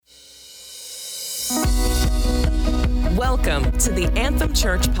Welcome to the Anthem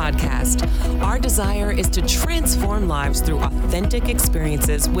Church podcast. Our desire is to transform lives through authentic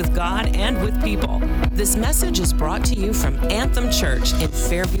experiences with God and with people. This message is brought to you from Anthem Church in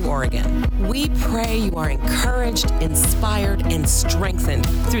Fairview, Oregon. We pray you are encouraged, inspired, and strengthened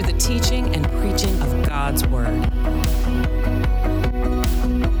through the teaching and preaching of God's Word.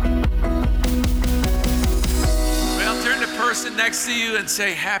 Well, turn to the person next to you and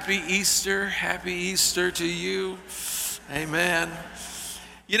say, Happy Easter to you. Amen.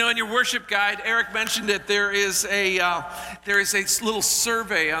 You know, in your worship guide, Eric mentioned that there is a little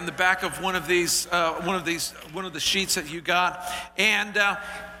survey on the back of one of the sheets that you got, and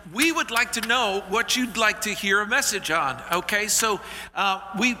we would like to know what you'd like to hear a message on. Okay, so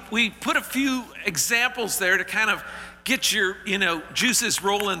we put a few examples there to kind of get your juices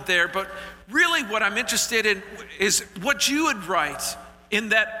rolling there, but really what I'm interested in is what you would write in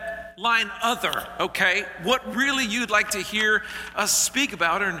that line other, okay? What really you'd like to hear us speak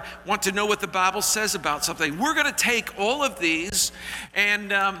about and want to know what the Bible says about something. We're going to take all of these,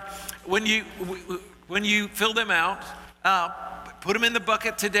 and when you fill them out, put them in the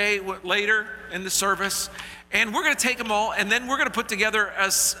bucket today, later in the service, and we're going to take them all, and then we're going to put together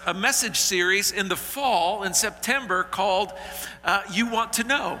a message series in the fall, in September, called You Want to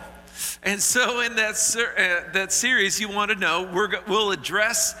Know. And so in that series, You Want to Know, we'll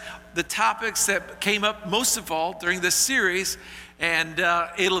address the topics that came up most of all during this series, and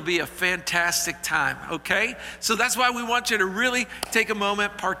it'll be a fantastic time, okay? So that's why we want you to really take a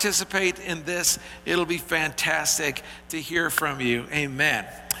moment, participate in this. It'll be fantastic to hear from you. Amen.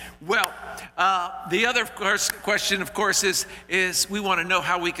 Well, the other question, of course, is we want to know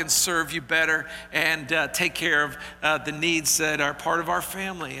how we can serve you better and take care of the needs that are part of our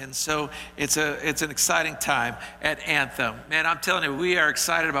family. And so it's an exciting time at Anthem. Man, I'm telling you, we are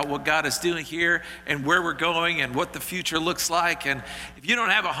excited about what God is doing here and where we're going and what the future looks like. And if you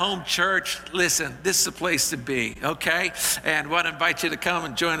don't have a home church, listen, this is the place to be, okay? And I want to invite you to come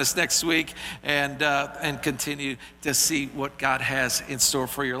and join us next week and continue to see what God has in store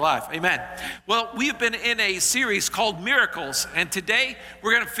for your life. Amen. Well, we've been in a series called Miracles, and today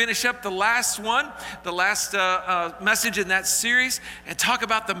we're going to finish up the last message in that series and talk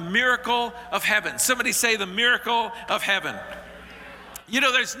about the miracle of heaven. Somebody say the miracle of heaven. You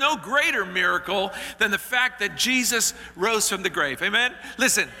know, there's no greater miracle than the fact that Jesus rose from the grave. Amen?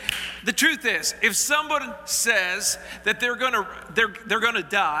 Listen, the truth is, if someone says that they're going to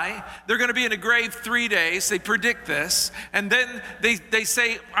die, they're going to be in a grave 3 days, they predict this, and then they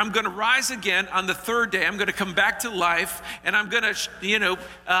say, I'm going to rise again on the third day, I'm going to come back to life, and I'm going to,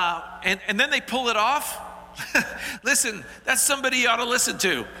 and then they pull it off. Listen, that's somebody you ought to listen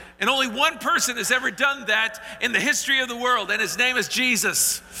to. And only one person has ever done that in the history of the world, and his name is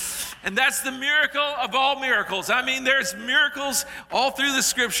Jesus. And that's the miracle of all miracles. I mean, there's miracles all through the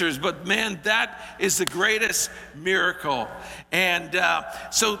scriptures, but man, that is the greatest miracle. And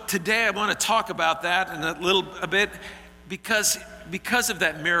so today I want to talk about that in a bit because of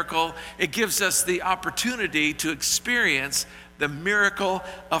that miracle, it gives us the opportunity to experience the miracle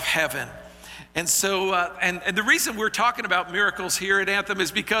of heaven. And so, and the reason we're talking about miracles here at Anthem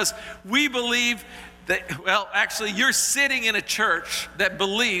is because we believe that, well, actually, you're sitting in a church that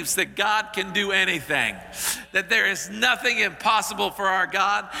believes that God can do anything, that there is nothing impossible for our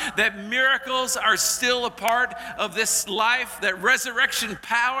God, that miracles are still a part of this life, that resurrection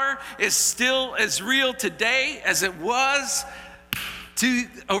power is still as real today as it was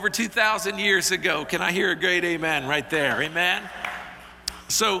over 2,000 years ago. Can I hear a great amen right there? Amen.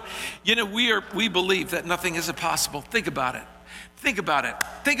 So, we believe that nothing is impossible. Think about it. Think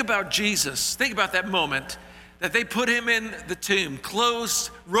about Jesus. Think about that moment that they put him in the tomb,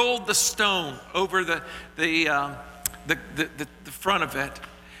 rolled the stone over the front of it.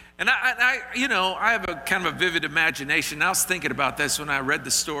 And I have a kind of a vivid imagination. I was thinking about this when I read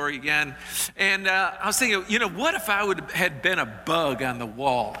the story again. And I was thinking, what if I had been a bug on the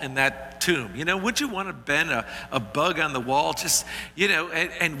wall in that tomb? Would you want to been a bug on the wall just,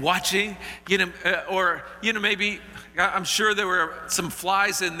 and watching, or maybe I'm sure there were some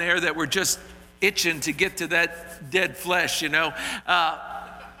flies in there that were just itching to get to that dead flesh, Yeah,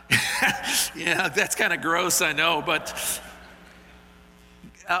 that's kind of gross, I know, but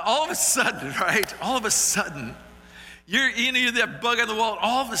all of a sudden, you're that bug on the wall.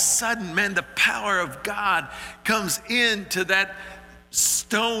 All of a sudden, man, the power of God comes into that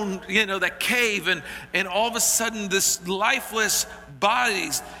stone, that cave, and all of a sudden, this lifeless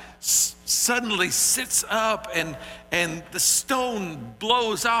bodies suddenly sits up and the stone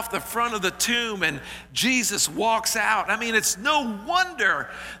blows off the front of the tomb and Jesus walks out. I mean, it's no wonder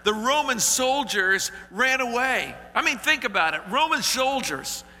the Roman soldiers ran away. I mean, think about it. Roman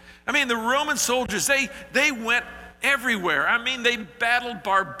soldiers, they went everywhere. I mean, they battled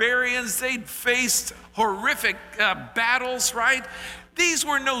barbarians. They'd faced horrific battles, right? These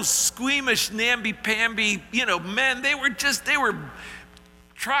were no squeamish, namby-pamby, men. They were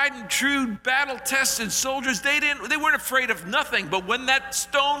tried and true, battle-tested soldiers. They weren't afraid of nothing. But when that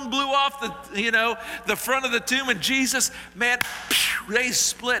stone blew off the front of the tomb of Jesus, man, they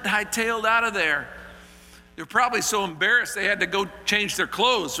split, hightailed out of there. They were probably so embarrassed they had to go change their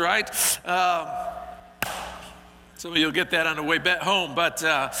clothes, right? Some of you will get that on the way back home, but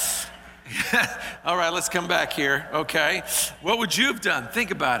all right, let's come back here, okay? What would you have done? Think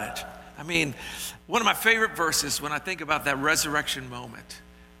about it. I mean, one of my favorite verses when I think about that resurrection moment,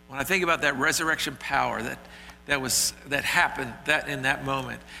 when I think about that resurrection power that happened in that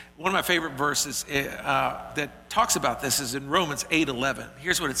moment, one of my favorite verses that talks about this is in Romans 8:11.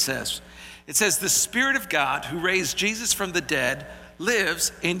 Here's what it says. It says, "The Spirit of God who raised Jesus from the dead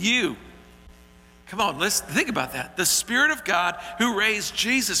lives in you." Come on, let's think about that. The Spirit of God who raised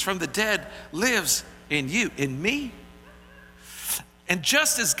Jesus from the dead lives in you, in me. And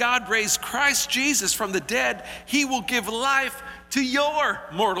just as God raised Christ Jesus from the dead, he will give life to your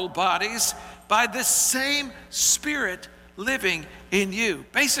mortal bodies by the same Spirit living in you.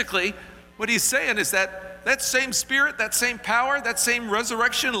 Basically, what he's saying is that same Spirit, that same power, that same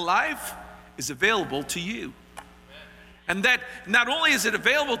resurrection life is available to you. And that not only is it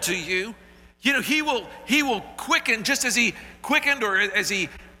available to you, he will quicken, just as he quickened or as he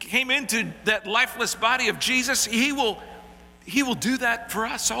came into that lifeless body of Jesus, he will do that for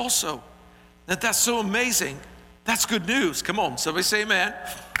us also. That's so amazing. That's good news. Come on, somebody say amen.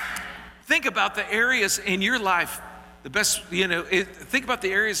 Think about the areas in your life, think about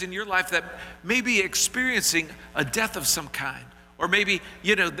the areas in your life that may be experiencing a death of some kind, or maybe,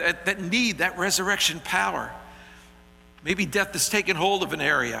 that need that resurrection power. Maybe death has taken hold of an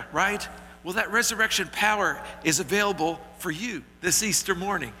area, right? Well, that resurrection power is available for you this Easter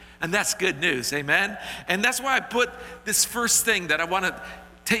morning. And that's good news, amen? And that's why I put this first thing that I want to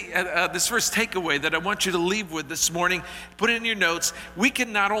take, this first takeaway that I want you to leave with this morning, put it in your notes. We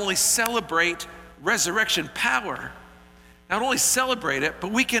can not only celebrate resurrection power, not only celebrate it,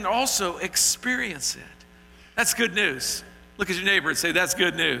 but we can also experience it. That's good news. Look at your neighbor and say, that's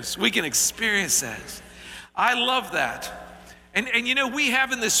good news. We can experience that. I love that. And we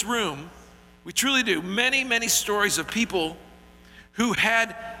have in this room, we truly do, many, many stories of people who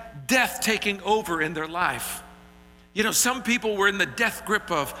had death taking over in their life. Some people were in the death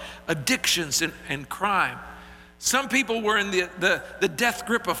grip of addictions and crime. Some people were in the death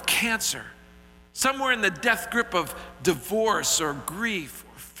grip of cancer. Some were in the death grip of divorce or grief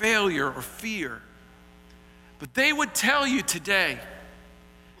or failure or fear. But they would tell you today,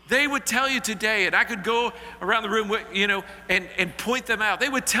 and I could go around the room, and point them out. They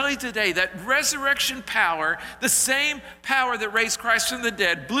would tell you today that resurrection power, the same power that raised Christ from the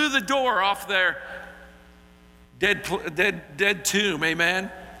dead, blew the door off their dead tomb, amen,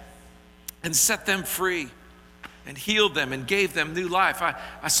 and set them free and healed them and gave them new life.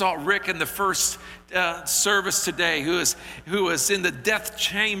 I saw Rick in the first service today who was in the death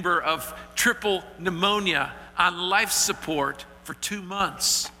chamber of triple pneumonia on life support for 2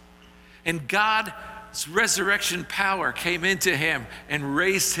 months. And God's resurrection power came into him and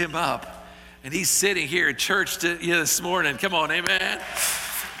raised him up. And he's sitting here at church this morning. Come on, amen.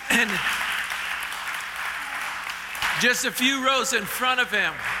 And just a few rows in front of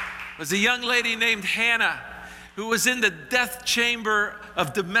him was a young lady named Hannah who was in the death chamber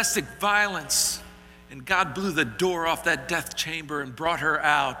of domestic violence. And God blew the door off that death chamber and brought her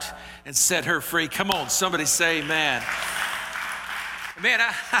out and set her free. Come on, somebody say amen. Man,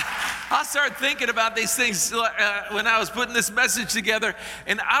 I started thinking about these things when I was putting this message together.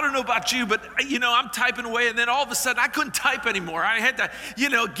 And I don't know about you, but, I'm typing away. And then all of a sudden, I couldn't type anymore. I had to,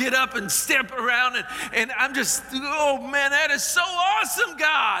 get up and step around. And I'm just, oh, man, that is so awesome,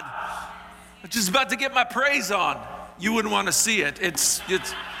 God. I'm just about to get my praise on. You wouldn't want to see it. It's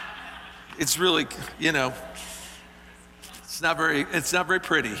really, it's not very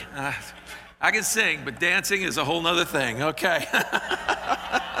pretty. I can sing, but dancing is a whole nother thing, okay?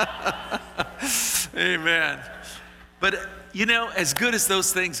 Amen. But, as good as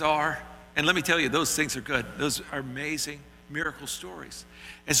those things are, and let me tell you, those things are good. Those are amazing miracle stories.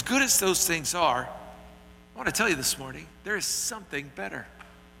 As good as those things are, I want to tell you this morning, there is something better.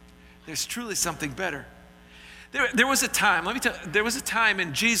 There's truly something better. There was a time, let me tell you, there was a time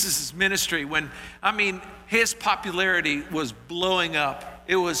in Jesus' ministry when, his popularity was blowing up.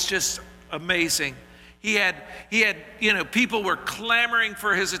 It was just amazing. He had, people were clamoring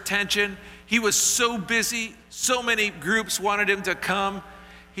for his attention. He was so busy. So many groups wanted him to come.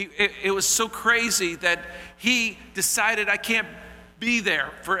 It was so crazy that he decided, I can't be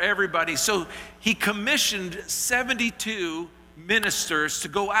there for everybody. So he commissioned 72 ministers to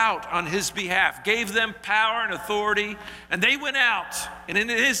go out on his behalf, gave them power and authority, and they went out, and in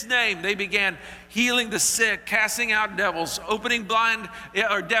his name they began healing the sick, casting out devils, opening blind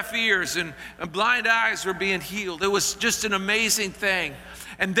or deaf ears, and blind eyes were being healed. It was just an amazing thing.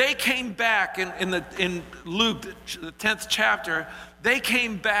 And they came back in Luke, the 10th chapter, they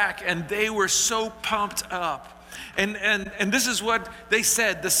came back and they were so pumped up. And this is what they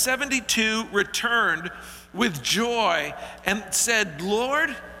said. The 72 returned with joy and said,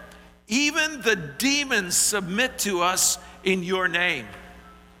 Lord, even the demons submit to us in your name.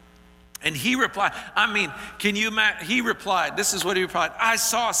 And he replied, can you imagine? He replied, this is what he replied, I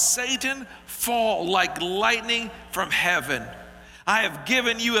saw Satan fall like lightning from heaven. I have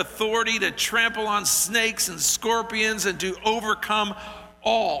given you authority to trample on snakes and scorpions and to overcome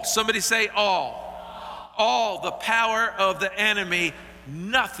all. Somebody say all. All the power of the enemy.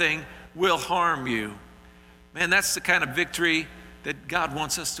 Nothing will harm you. Man, that's the kind of victory that God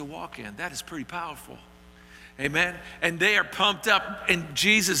wants us to walk in. That is pretty powerful. Amen. And they are pumped up, and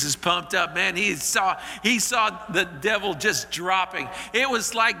Jesus is pumped up. Man, he saw the devil just dropping. It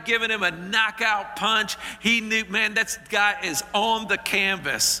was like giving him a knockout punch. He knew, man, that guy is on the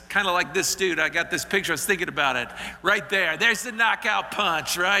canvas. Kind of like this dude. I got this picture. I was thinking about it. Right there. There's the knockout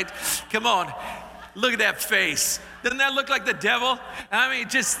punch, right? Come on. Look at that face. Doesn't that look like the devil?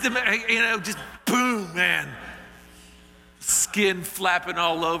 Just boom, man. Skin flapping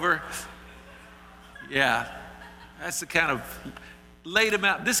all over. Yeah. That's the kind of, laid him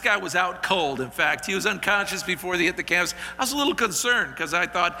out. This guy was out cold, in fact. He was unconscious before they hit the canvas. I was a little concerned because I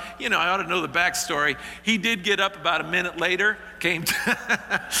thought, I ought to know the backstory. He did get up about a minute later,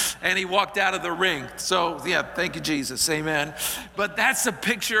 and he walked out of the ring. So, yeah, thank you, Jesus. Amen. But that's a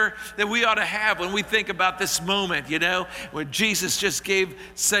picture that we ought to have when we think about this moment, when Jesus just gave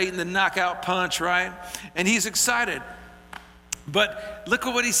Satan the knockout punch, right? And he's excited. But look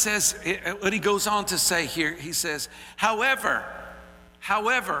at what he says, what he goes on to say here. He says, however,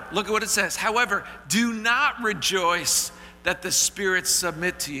 look at what it says. However, do not rejoice that the spirits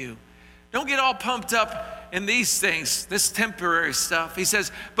submit to you. Don't get all pumped up in these things, this temporary stuff. He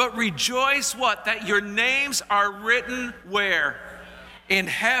says, but rejoice what? That your names are written where? In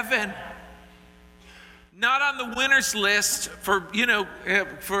heaven. Not on the winner's list for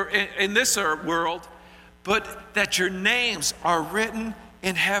in this world, but that your names are written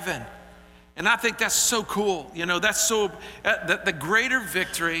in heaven. And I think that's so cool. That's so, that the greater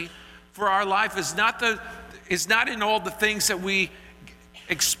victory for our life is not in all the things that we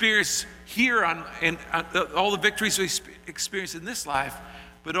experience here and all the victories we experience in this life,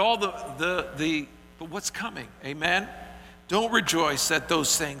 but all but what's coming. Amen. Don't rejoice that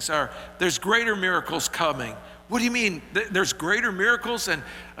those things there's greater miracles coming. What do you mean? There's greater miracles than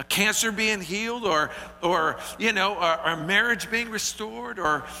a cancer being healed, or a marriage being restored,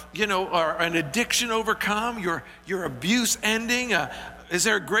 or an addiction overcome, your abuse ending. Is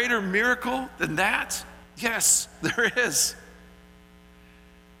there a greater miracle than that? Yes, there is.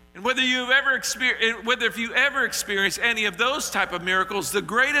 And whether you ever experience any of those type of miracles, the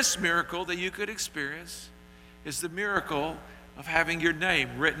greatest miracle that you could experience is the miracle of having your name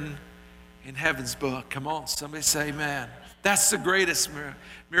written in heaven's book. Come on, somebody say amen. That's the greatest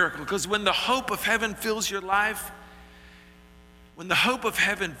miracle, because when the hope of heaven fills your life, when the hope of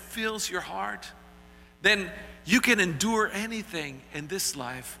heaven fills your heart, then you can endure anything in this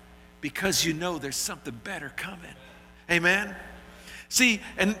life because there's something better coming. Amen. See,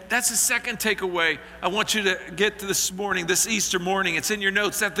 and that's the second takeaway I want you to get to this morning, this Easter morning. It's in your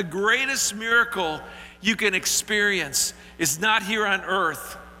notes that the greatest miracle you can experience is not here on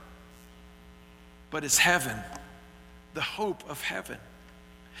earth, but it's heaven, the hope of heaven.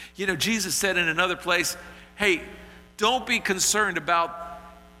 Jesus said in another place, hey, don't be concerned about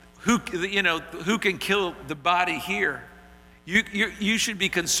who can kill the body here. You should be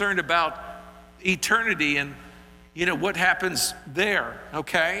concerned about eternity and, what happens there,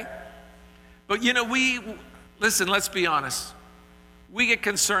 okay? But, listen, let's be honest. We get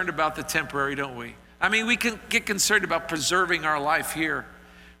concerned about the temporary, don't we? We can get concerned about preserving our life here.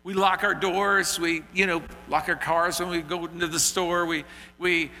 We lock our doors. We, lock our cars when we go into the store. We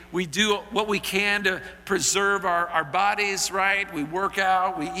do what we can to preserve our bodies, right? We work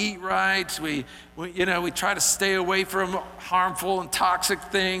out. We eat right. We try to stay away from harmful and toxic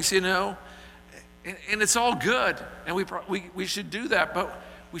things, And it's all good, and we should do that. But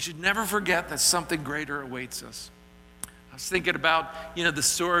we should never forget that something greater awaits us. I was thinking about, the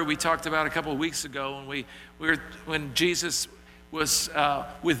story we talked about a couple of weeks ago when Jesus was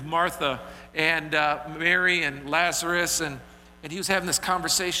with Martha and Mary and Lazarus, and he was having this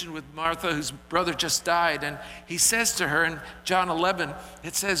conversation with Martha, whose brother just died, and he says to her in John 11,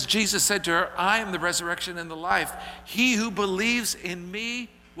 it says, Jesus said to her, I am the resurrection and the life. He who believes in me,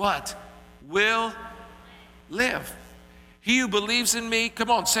 what? Will live. He who believes in me,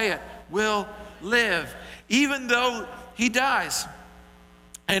 come on, say it, will live, even though he dies.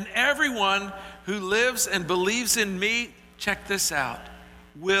 And everyone who lives and believes in me, check this out,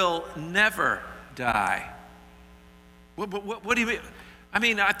 will never die. What do you mean? I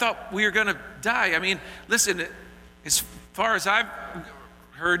mean, I thought we were going to die. I mean, listen, as far as I've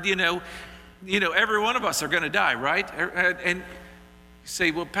heard, every one of us are going to die, right? And you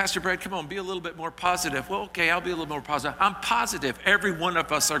say, well, Pastor Brad, come on, be a little bit more positive. Well, okay, I'll be a little more positive. I'm positive every one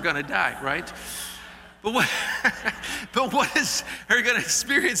of us are going to die, right? But what is we're going to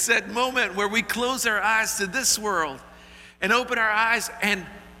experience that moment where we close our eyes to this world and open our eyes and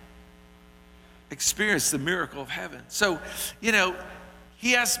experience the miracle of heaven. So,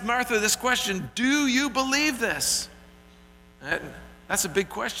 he asked Martha this question, do you believe this? That's a big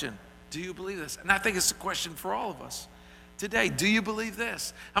question. Do you believe this? And I think it's a question for all of us today. Do you believe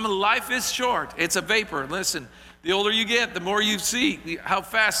this? Life is short. It's a vapor. Listen, the older you get, the more you see how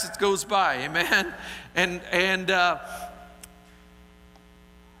fast it goes by. Amen?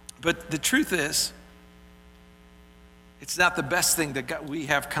 But the truth is, it's not the best thing that we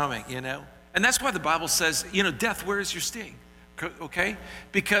have coming, And that's why the Bible says, death, where is your sting? Okay?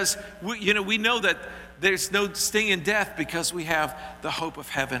 Because, we know that there's no sting in death because we have the hope of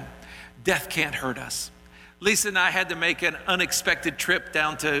heaven. Death can't hurt us. Lisa and I had to make an unexpected trip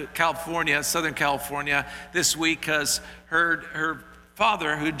down to California, Southern California this week because her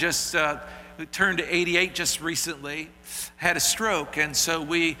father, who turned 88 just recently, had a stroke, and so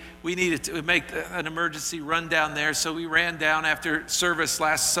we needed to make an emergency run down there. So we ran down after service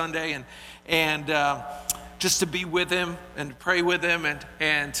last Sunday and just to be with him and pray with him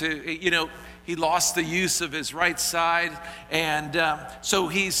and to he lost the use of his right side, and so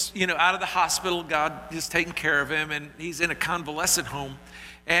he's out of the hospital. God is taking care of him, and he's in a convalescent home.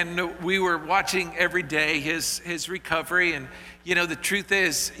 And we were watching every day his recovery, and the truth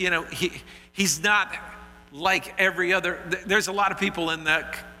is, he's not like every other. There's a lot of people in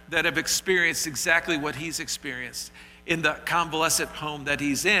that have experienced exactly what he's experienced in the convalescent home that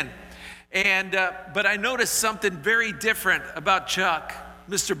he's in. And but I noticed something very different about Chuck.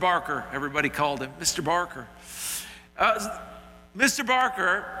 Mr. Barker, everybody called him Mr. Barker. Mr.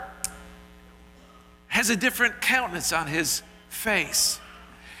 Barker has a different countenance on his face.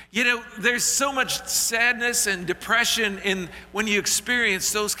 There's so much sadness and depression when you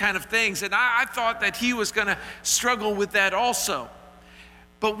experience those kind of things. And I thought that he was going to struggle with that also.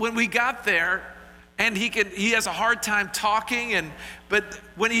 But when we got there, and he has a hard time talking, but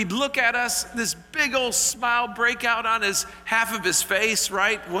when he'd look at us, this big old smile break out on half of his face,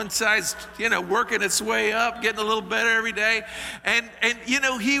 right? One side's, working its way up, getting a little better every day. And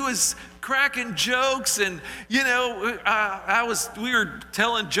he was cracking jokes, and we were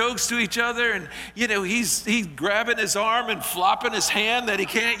telling jokes to each other, and he's grabbing his arm and flopping his hand that he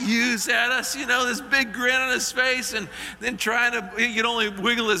can't use at us, this big grin on his face, and then he could only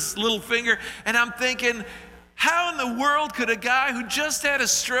wiggle his little finger. And I'm thinking, how in the world could a guy who just had a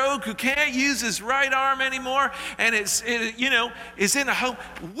stroke, who can't use his right arm anymore, and is in a hope,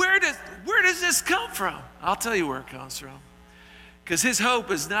 where does this come from? I'll tell you where it comes from. Because his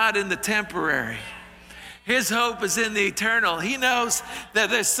hope is not in the temporary. His hope is in the eternal. He knows that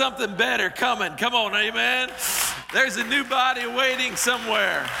there's something better coming. Come on, amen? There's a new body waiting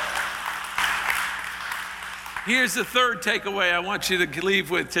somewhere. Here's the third takeaway I want you to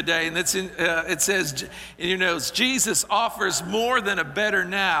leave with today, and it says in your notes, Jesus offers more than a better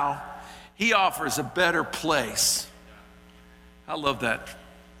now. He offers a better place. I love that.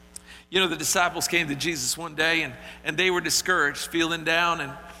 The disciples came to Jesus one day, and they were discouraged, feeling down.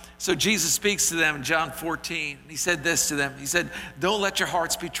 And so Jesus speaks to them in John 14. And he said this to them. He said, don't let your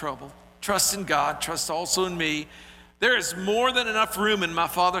hearts be troubled. Trust in God. Trust also in me. There is more than enough room in my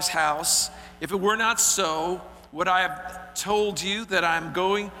Father's house. If it were not so, would I have told you that I'm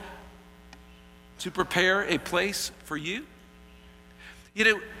going to prepare a place for you?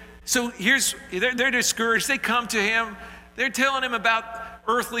 So they're discouraged. They come to him. They're telling him about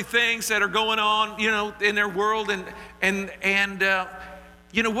earthly things that are going on, in their world. And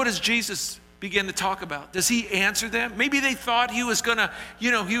what does Jesus begin to talk about? Does he answer them? Maybe they thought he was gonna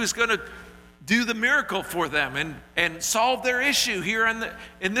do the miracle for them and solve their issue here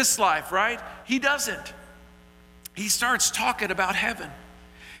in this life, right? He doesn't. He starts talking about heaven.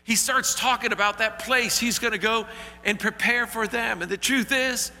 He starts talking about that place he's going to go and prepare for them. And the truth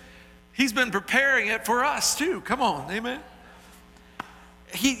is, he's been preparing it for us too. Come on, amen.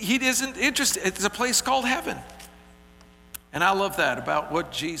 He isn't interested. It's a place called heaven. And I love that about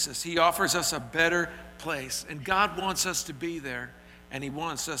what Jesus, he offers us a better place. And God wants us to be there, and he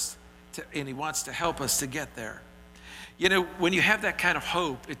wants to help us to get there. When you have that kind of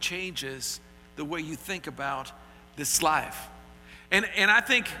hope, it changes the way you think about this life. And I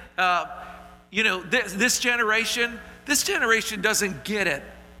think, this generation doesn't get it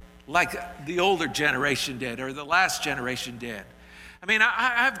like the older generation did or the last generation did. I mean,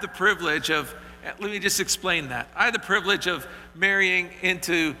 I have the privilege of, let me just explain that. I had the privilege of marrying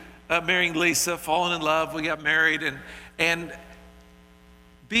Lisa, falling in love. We got married and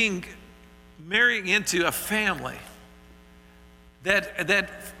marrying into a family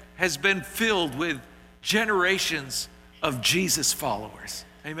that has been filled with generations of Jesus followers.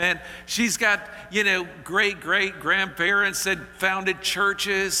 Amen. She's got, great-great-grandparents that founded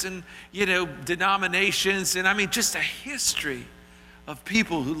churches and, denominations. And I mean, just a history of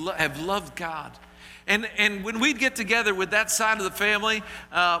people who have loved God. And when we'd get together with that side of the family,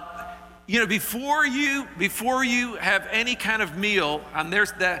 before you have any kind of meal, and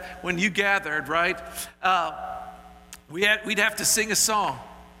there's that when you gathered, right? We'd have to sing a song.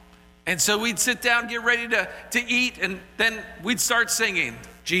 And so we'd sit down, get ready to eat, and then we'd start singing.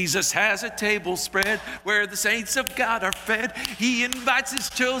 Jesus has a table spread where the saints of God are fed. He invites his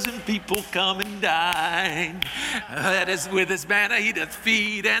chosen people, come and dine. That is with his manna he doth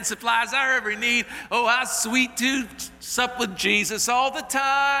feed and supplies our every need. Oh, how sweet to sup with Jesus all the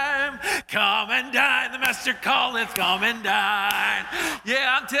time. Come and dine, the master calleth, come and dine.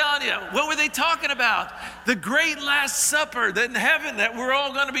 Yeah, I'm telling you, what were they talking about? The great Last Supper that in heaven that we're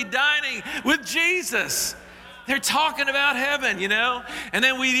all going to be dining with Jesus. They're talking about heaven, and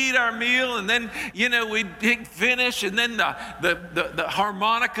then we'd eat our meal, and then, we'd finish, and then the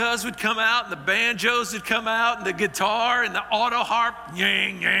harmonicas would come out, and the banjos would come out, and the guitar and the auto harp,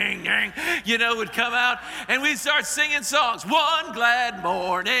 yang, yang, yang, would come out, and we'd start singing songs. One glad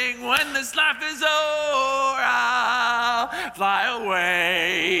morning when this life is over, I'll fly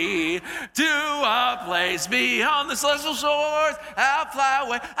away to a place beyond the celestial shores. I'll fly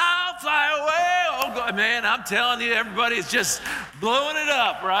away, I'll fly away. Oh, God, man, I'm telling you, everybody's just blowing it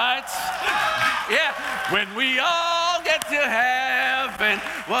up, right? Yeah, when we all get to heaven,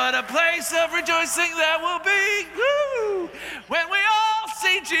 what a place of rejoicing that will be. Woo! When we all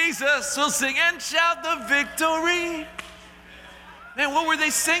see Jesus, we'll sing and shout the victory. Man, what were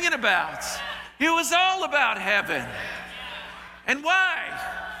they singing about? It was all about heaven. And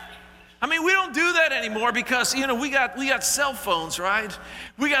why? I mean, we don't do that anymore because, we got cell phones, right?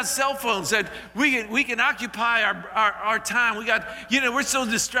 We got cell phones that we can occupy our time. We got, we're so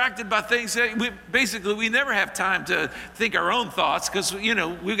distracted by things that we never have time to think our own thoughts because,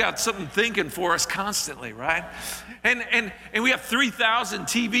 we got something thinking for us constantly, right? And we have 3,000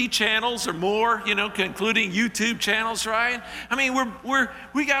 TV channels or more, including YouTube channels, right? I mean,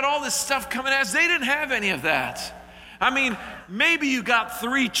 we got all this stuff coming at us. They didn't have any of that. I mean, maybe you got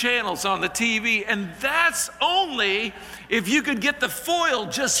 3 channels on the TV, and that's only if you could get the foil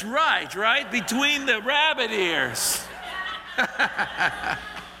just right, between the rabbit ears.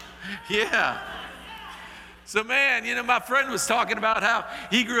 Yeah. So, man, my friend was talking about how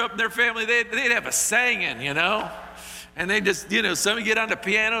he grew up in their family. They'd have a singing, and they just, some would get on the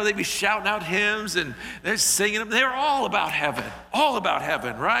piano, they'd be shouting out hymns, and they're singing them. They were all about heaven,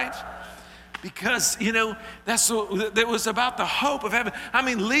 right? Because, that was about the hope of heaven. I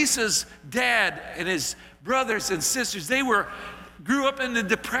mean, Lisa's dad and his brothers and sisters, grew up in the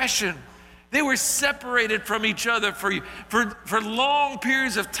Depression. They were separated from each other for long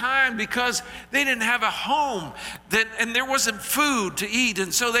periods of time because they didn't have a home and there wasn't food to eat.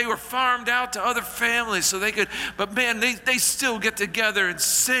 And so they were farmed out to other families so they could, but man, they still get together and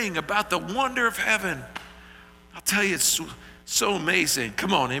sing about the wonder of heaven. I'll tell you, it's so amazing.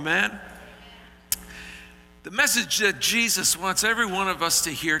 Come on, amen. The message that Jesus wants every one of us to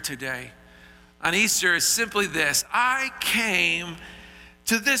hear today on Easter is simply this: I came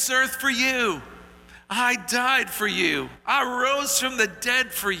to this earth for you. I died for you. I rose from the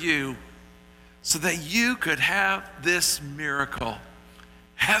dead for you so that you could have this miracle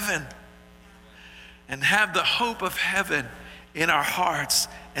heaven and have the hope of heaven in our hearts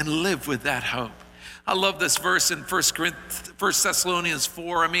and live with that hope. I love this verse in 1 Thessalonians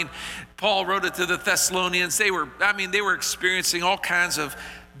 4. I mean, Paul wrote it to the Thessalonians. They were experiencing all kinds of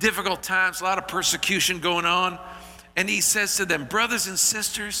difficult times, a lot of persecution going on. And he says to them, brothers and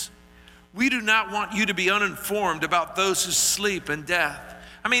sisters, we do not want you to be uninformed about those who sleep in death.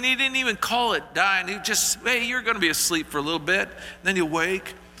 I mean, he didn't even call it dying. He just, hey, you're going to be asleep for a little bit, then you'll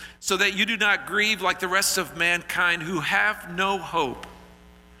wake, so that you do not grieve like the rest of mankind who have no hope.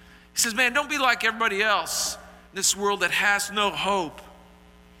 He says, man, don't be like everybody else in this world that has no hope.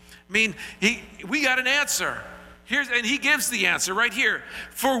 I mean, we got an answer. And he gives the answer right here.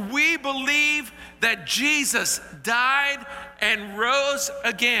 For we believe that Jesus died and rose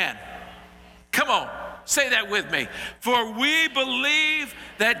again. Come on, say that with me. For we believe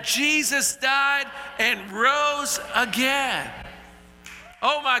that Jesus died and rose again.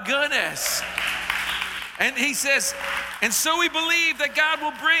 Oh my goodness. And he says, and so we believe that God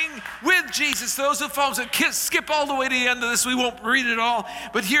will bring with Jesus those who follow. So skip all the way to the end of this. We won't read it all.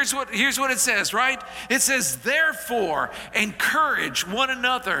 But here's what it says, right? It says, therefore, encourage one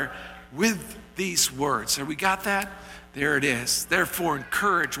another with these words. Have we got that? There it is. Therefore,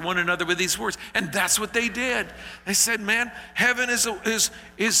 encourage one another with these words. And that's what they did. They said, man, heaven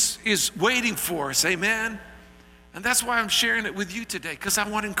is waiting for us. Amen. And that's why I'm sharing it with you today, because I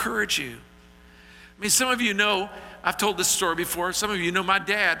want to encourage you. I mean, some of you know, I've told this story before. Some of you know my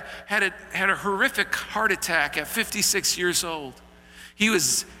dad had a horrific heart attack at 56 years old. He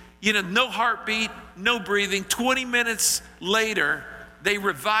was, no heartbeat, no breathing. 20 minutes later, they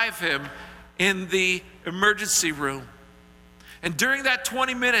revive him in the emergency room. And during that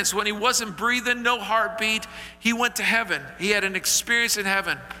 20 minutes, when he wasn't breathing, no heartbeat, he went to heaven. He had an experience in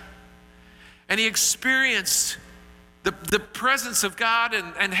heaven. And he experienced the presence of God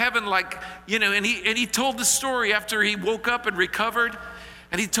and heaven, and he told the story after he woke up and recovered.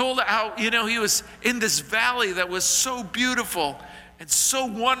 And he told how, he was in this valley that was so beautiful and so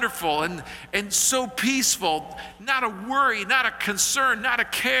wonderful and so peaceful. Not a worry, not a concern, not a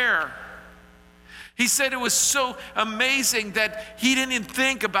care. He said it was so amazing that he didn't even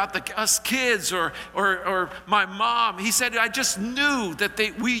think about us kids or my mom. He said, I just knew that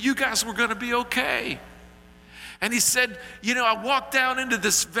you guys were going to be okay. And he said, I walked down into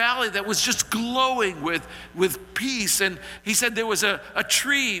this valley that was just glowing with peace. And he said there was a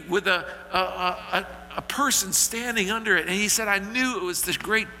tree with a person standing under it. And he said, I knew it was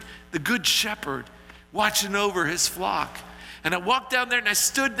the good shepherd watching over his flock. And I walked down there and I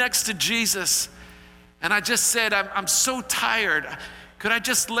stood next to Jesus. And I just said, I'm so tired. Could I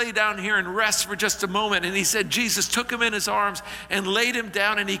just lay down here and rest for just a moment? And he said, Jesus took him in his arms and laid him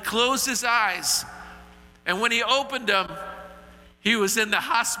down, and he closed his eyes. And when he opened them, he was in the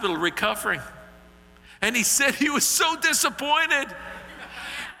hospital recovering. And he said he was so disappointed.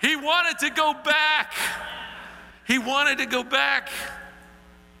 He wanted to go back. He wanted to go back.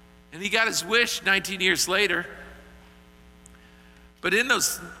 And he got his wish 19 years later. But in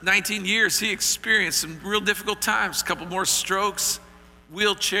those 19 years, he experienced some real difficult times, a couple more strokes,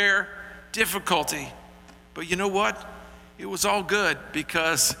 wheelchair, difficulty. But you know what? It was all good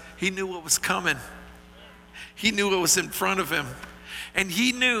because he knew what was coming. He knew what was in front of him. And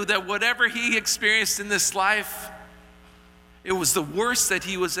he knew that whatever he experienced in this life, it was the worst that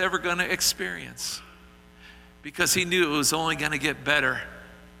he was ever going to experience, because he knew it was only going to get better.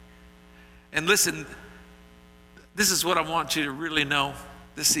 And listen, this is what I want you to really know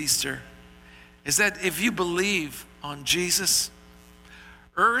this Easter, is that if you believe on Jesus,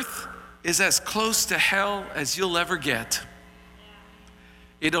 earth is as close to hell as you'll ever get.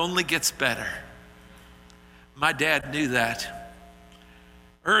 It only gets better. My dad knew that.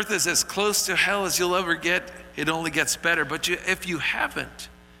 Earth is as close to hell as you'll ever get. It only gets better. But if you haven't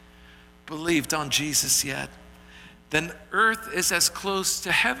believed on Jesus yet, then earth is as close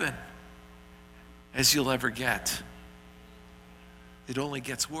to heaven as you'll ever get. It only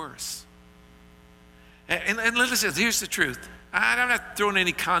gets worse. And listen, here's the truth. I'm not throwing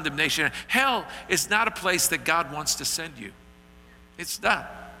any condemnation. Hell is not a place that God wants to send you. It's not.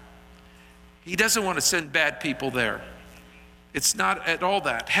 He doesn't want to send bad people there. It's not at all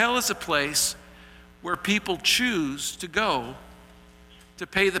that. Hell is a place where people choose to go to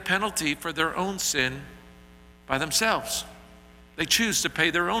pay the penalty for their own sin by themselves. They choose to pay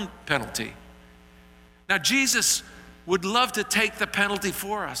their own penalty. Now, Jesus would love to take the penalty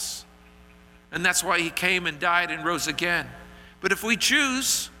for us. And that's why he came and died and rose again. But if we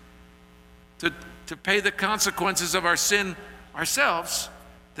choose to pay the consequences of our sin ourselves,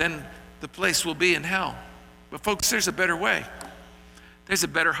 then the place will be in hell. But folks, there's a better way. There's a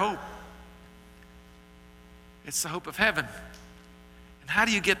better hope. It's the hope of heaven. And how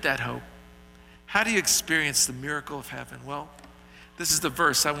do you get that hope? How do you experience the miracle of heaven? Well, this is the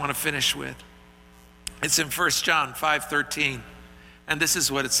verse I want to finish with. It's in 1 John 5:13. And this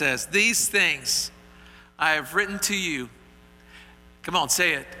is what it says. These things I have written to you. Come on,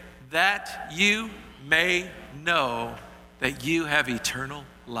 say it. That you may know that you have eternal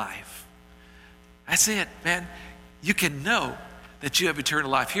life. That's it, man. You can know that you have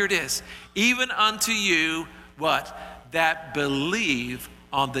eternal life. Here it is. Even unto you, what? That believe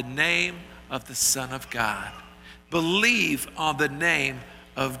on the name of the Son of God. Believe on the name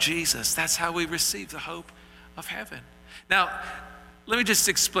of Jesus. That's how we receive the hope of heaven. Now, let me just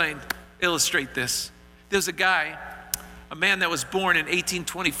illustrate this. There's a guy, a man that was born in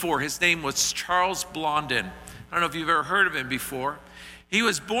 1824. His name was Charles Blondin. I don't know if you've ever heard of him before. He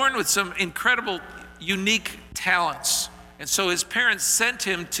was born with some incredible, unique talents. And so his parents sent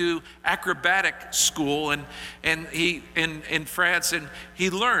him to acrobatic school and he in France, and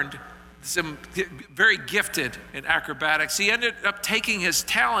he learned very gifted in acrobatics. He ended up taking his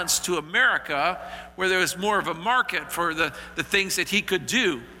talents to America, where there was more of a market for the things that he could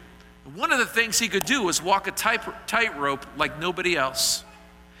do. One of the things he could do was walk a tightrope like nobody else.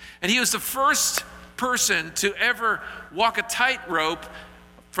 And he was the first person to ever walk a tightrope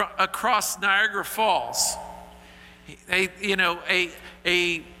across Niagara Falls.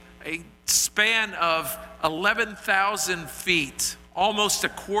 A span of 11,000 feet, almost a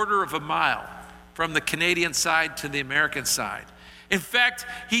quarter of a mile from the Canadian side to the American side. In fact,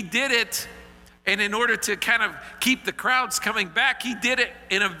 he did it, and in order to kind of keep the crowds coming back, he did it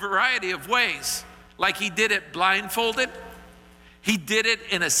in a variety of ways. Like he did it blindfolded. He did it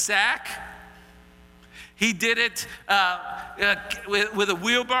in a sack. He did it with a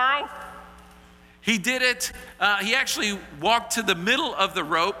wheelbarrow. He did it, he actually walked to the middle of the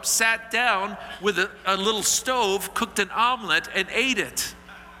rope, sat down with a little stove, cooked an omelet, and ate it.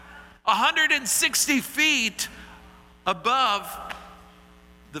 160 feet above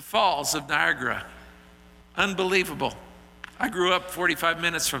the falls of Niagara. Unbelievable. I grew up 45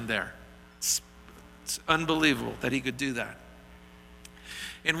 minutes from there. It's unbelievable that he could do that.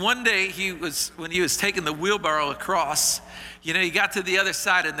 And one day when he was taking the wheelbarrow across, he got to the other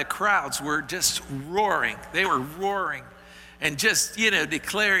side and the crowds were just roaring. They were roaring and just,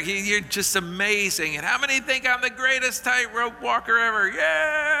 declaring, you're just amazing. And how many think I'm the greatest tightrope walker ever?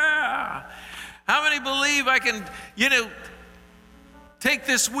 Yeah. How many believe I can, take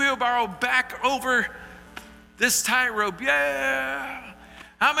this wheelbarrow back over this tightrope? Yeah.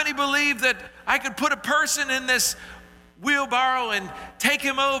 How many believe that I could put a person in this wheelbarrow and take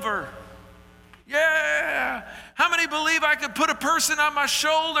him over? Yeah. How many believe I could put a person on my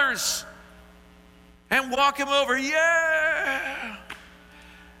shoulders and walk him over? Yeah.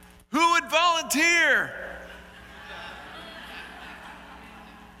 Who would volunteer?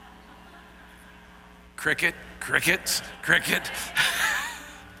 Cricket, cricket, cricket.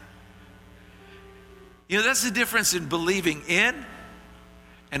 That's the difference in believing in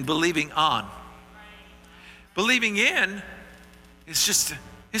and believing on. Believing in is just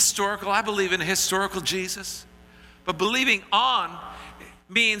historical. I believe in a historical Jesus. But believing on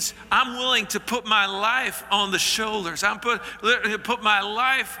means I'm willing to put my life on the shoulders. I'm put my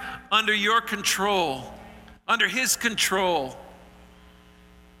life under your control, under his control.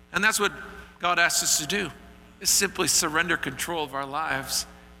 And that's what God asks us to do, is simply surrender control of our lives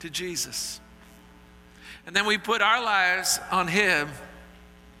to Jesus. And then we put our lives on him.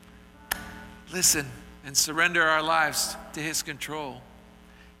 Listen, and surrender our lives to his control.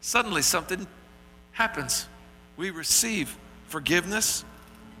 Suddenly something happens. We receive forgiveness,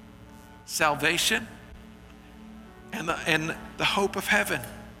 salvation, and the hope of heaven.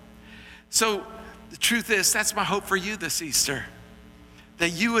 So the truth is, that's my hope for you this Easter.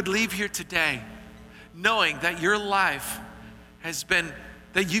 That you would leave here today knowing that your life has been,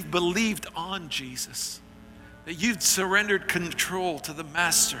 that you've believed on Jesus. That you've surrendered control to the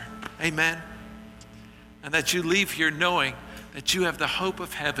Master. Amen. And that you leave here knowing that you have the hope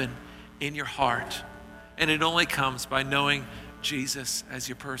of heaven in your heart. And it only comes by knowing Jesus as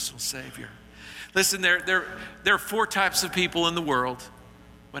your personal Savior. Listen, there are 4 types of people in the world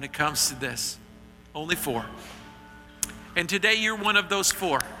when it comes to this. Only 4. And today you're one of those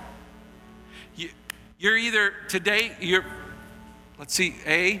 4. You're either, today, let's see,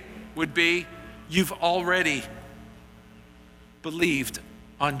 A would be you've already believed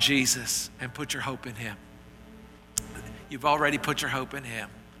on Jesus and put your hope in him. You've already put your hope in him.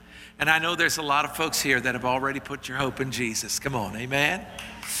 And I know there's a lot of folks here that have already put your hope in Jesus. Come on, amen?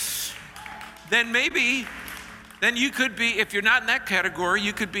 Then maybe then you could be, if you're not in that category,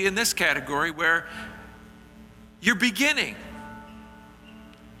 you could be in this category where you're beginning.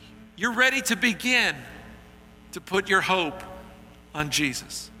 You're ready to begin to put your hope on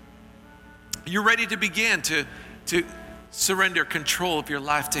Jesus. You're ready to begin to surrender control of your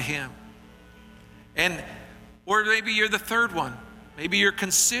life to Him. Or maybe you're the third one. Maybe you're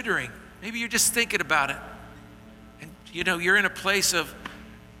considering. Maybe you're just thinking about it. And you're in a place of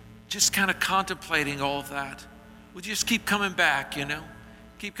just kind of contemplating all of that. Would you just keep coming back,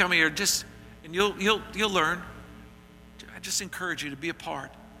 Keep coming here, and you'll learn. I just encourage you to be a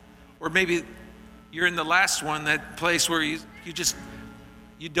part. Or maybe you're in the last one, that place where you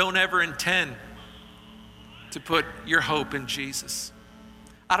don't ever intend to put your hope in Jesus.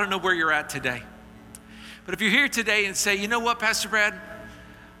 I don't know where you're at today. But if you're here today and say, you know what, Pastor Brad,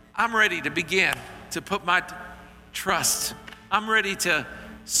 I'm ready to begin to put my trust. I'm ready to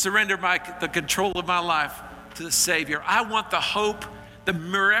surrender the control of my life to the Savior. I want the hope, the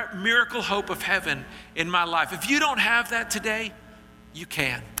miracle hope of heaven in my life. If you don't have that today, you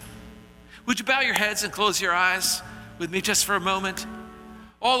can. Would you bow your heads and close your eyes with me just for a moment?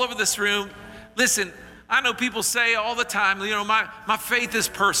 All over this room, listen, I know people say all the time, my faith is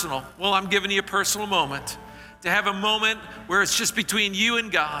personal. Well, I'm giving you a personal moment to have a moment where it's just between you and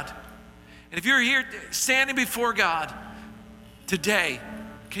God. And if you're here standing before God today,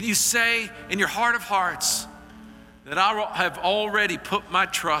 can you say in your heart of hearts that I have already put my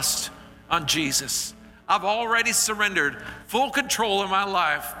trust on Jesus? I've already surrendered full control of my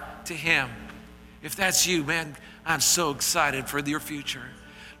life to Him. If that's you, man, I'm so excited for your future.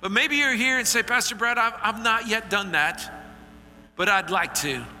 But maybe you're here and say, Pastor Brad, I've not yet done that, but I'd like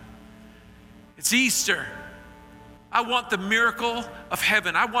to. It's Easter. I want the miracle of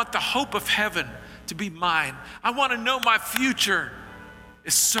heaven. I want the hope of heaven to be mine. I want to know my future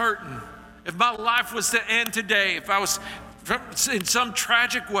is certain. If my life was to end today, if I was in some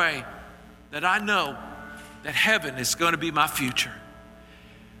tragic way, that I know that heaven is going to be my future.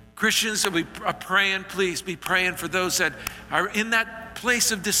 Christians that we are praying, please be praying for those that are in that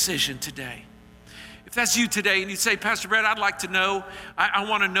place of decision today. If that's you today and you say, Pastor Brad, I'd like to know, I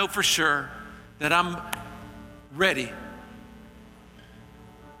want to know for sure that I'm ready.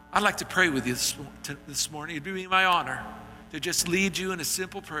 I'd like to pray with you this morning. It'd be my honor to just lead you in a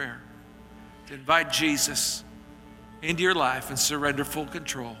simple prayer, to invite Jesus into your life and surrender full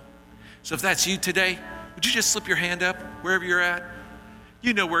control. So if that's you today, would you just slip your hand up wherever you're at?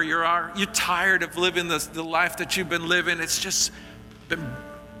 You know where you are. You're tired of living the life that you've been living. It's just been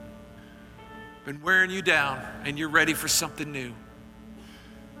wearing you down, and you're ready for something new.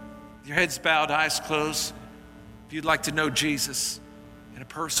 Your head's bowed, eyes closed. If you'd like to know Jesus in a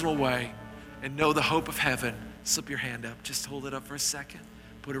personal way and know the hope of heaven, slip your hand up. Just hold it up for a second.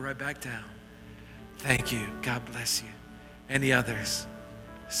 Put it right back down. Thank you. God bless you. Any others?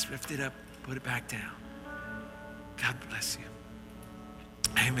 Just lift it up. Put it back down. God bless you.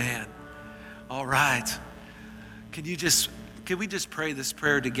 Amen. All right. Can we just pray this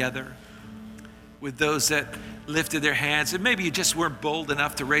prayer together with those that lifted their hands? And maybe you just weren't bold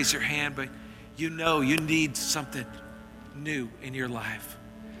enough to raise your hand, but you know you need something new in your life.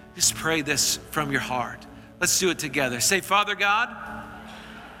 Just pray this from your heart. Let's do it together. Say, Father God,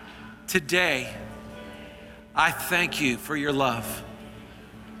 today I thank you for your love.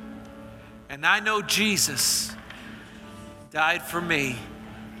 And I know Jesus died for me.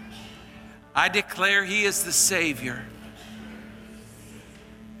 I declare He is the Savior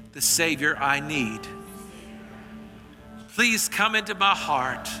I need. Please come into my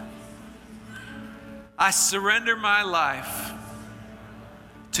heart. I surrender my life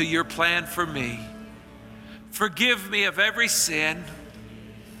to your plan for me. Forgive me of every sin,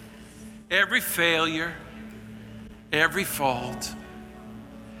 every failure, every fault.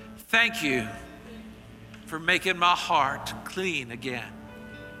 Thank you for making my heart clean again.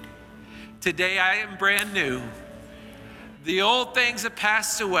 Today I am brand new. The old things have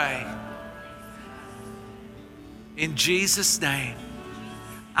passed away. In Jesus' name,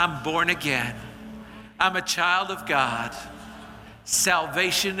 I'm born again. I'm a child of God.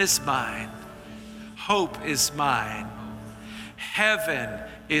 Salvation is mine. Hope is mine. Heaven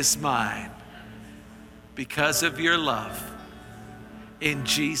is mine because of your love. In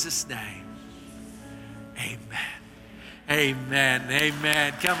Jesus' name, amen. Amen.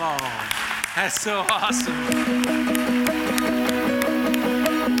 Amen. Come on. That's so awesome.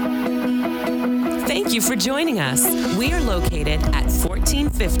 Thank you for joining us. We are located at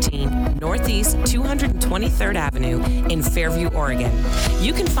 1415 Northeast 223rd Avenue in Fairview, Oregon.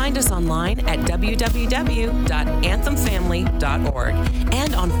 You can find us online at www.anthemfamily.org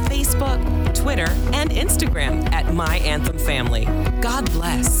and on Facebook, Twitter, and Instagram at My Anthem Family. God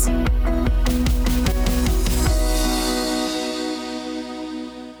bless.